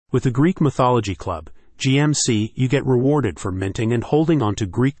With the Greek Mythology Club, GMC, you get rewarded for minting and holding onto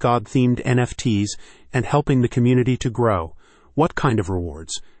Greek god-themed NFTs and helping the community to grow. What kind of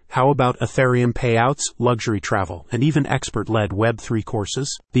rewards? How about Ethereum payouts, luxury travel, and even expert-led Web3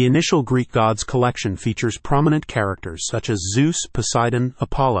 courses? The initial Greek gods collection features prominent characters such as Zeus, Poseidon,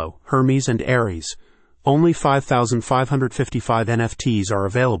 Apollo, Hermes, and Ares. Only 5,555 NFTs are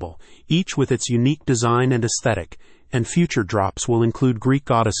available, each with its unique design and aesthetic, and future drops will include Greek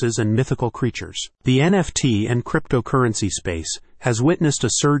goddesses and mythical creatures. The NFT and cryptocurrency space has witnessed a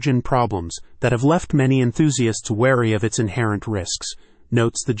surge in problems that have left many enthusiasts wary of its inherent risks,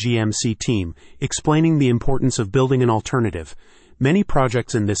 notes the GMC team, explaining the importance of building an alternative. Many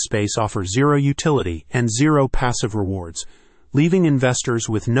projects in this space offer zero utility and zero passive rewards, leaving investors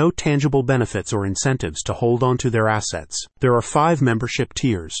with no tangible benefits or incentives to hold on to their assets. There are 5 membership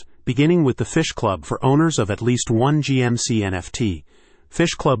tiers, beginning with the Fish Club for owners of at least one GMC NFT.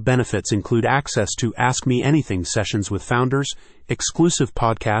 Fish Club benefits include access to Ask Me Anything sessions with founders, exclusive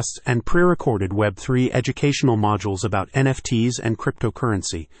podcasts, and pre-recorded Web3 educational modules about NFTs and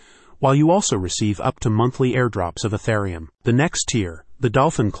cryptocurrency, while you also receive up to monthly airdrops of Ethereum. The next tier, the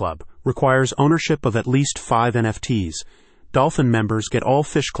Dolphin Club, requires ownership of at least 5 NFTs. Dolphin members get all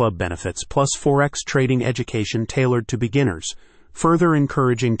Fish Club benefits plus Forex trading education tailored to beginners, further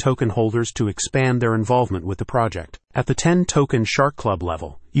encouraging token holders to expand their involvement with the project. At the 10-token Shark Club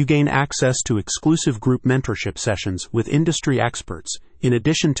level, you gain access to exclusive group mentorship sessions with industry experts, in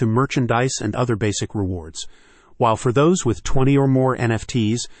addition to merchandise and other basic rewards. While for those with 20 or more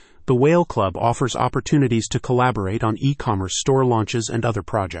NFTs, the Whale Club offers opportunities to collaborate on e-commerce store launches and other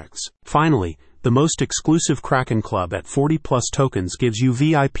projects. Finally, the most exclusive Kraken Club at 40-plus tokens gives you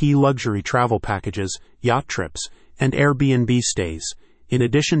VIP luxury travel packages, yacht trips, and Airbnb stays, in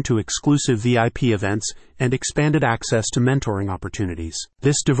addition to exclusive VIP events and expanded access to mentoring opportunities.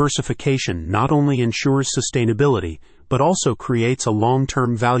 This diversification not only ensures sustainability, but also creates a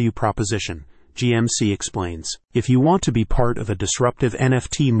long-term value proposition, GMC explains. If you want to be part of a disruptive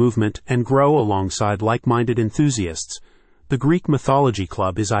NFT movement and grow alongside like-minded enthusiasts, the Greek Mythology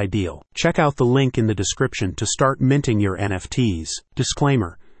Club is ideal. Check out the link in the description to start minting your NFTs.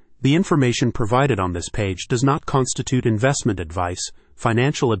 Disclaimer: the information provided on this page does not constitute investment advice,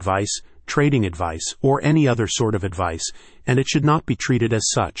 financial advice, trading advice, or any other sort of advice, and it should not be treated as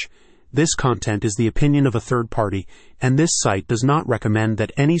such. This content is the opinion of a third party, and this site does not recommend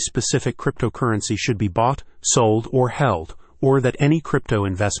that any specific cryptocurrency should be bought, sold, or held, or that any crypto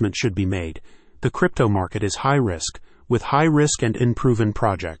investment should be made. The crypto market is high risk, with high risk and unproven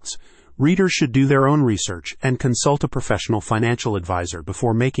projects. Readers should do their own research and consult a professional financial advisor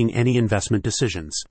before making any investment decisions.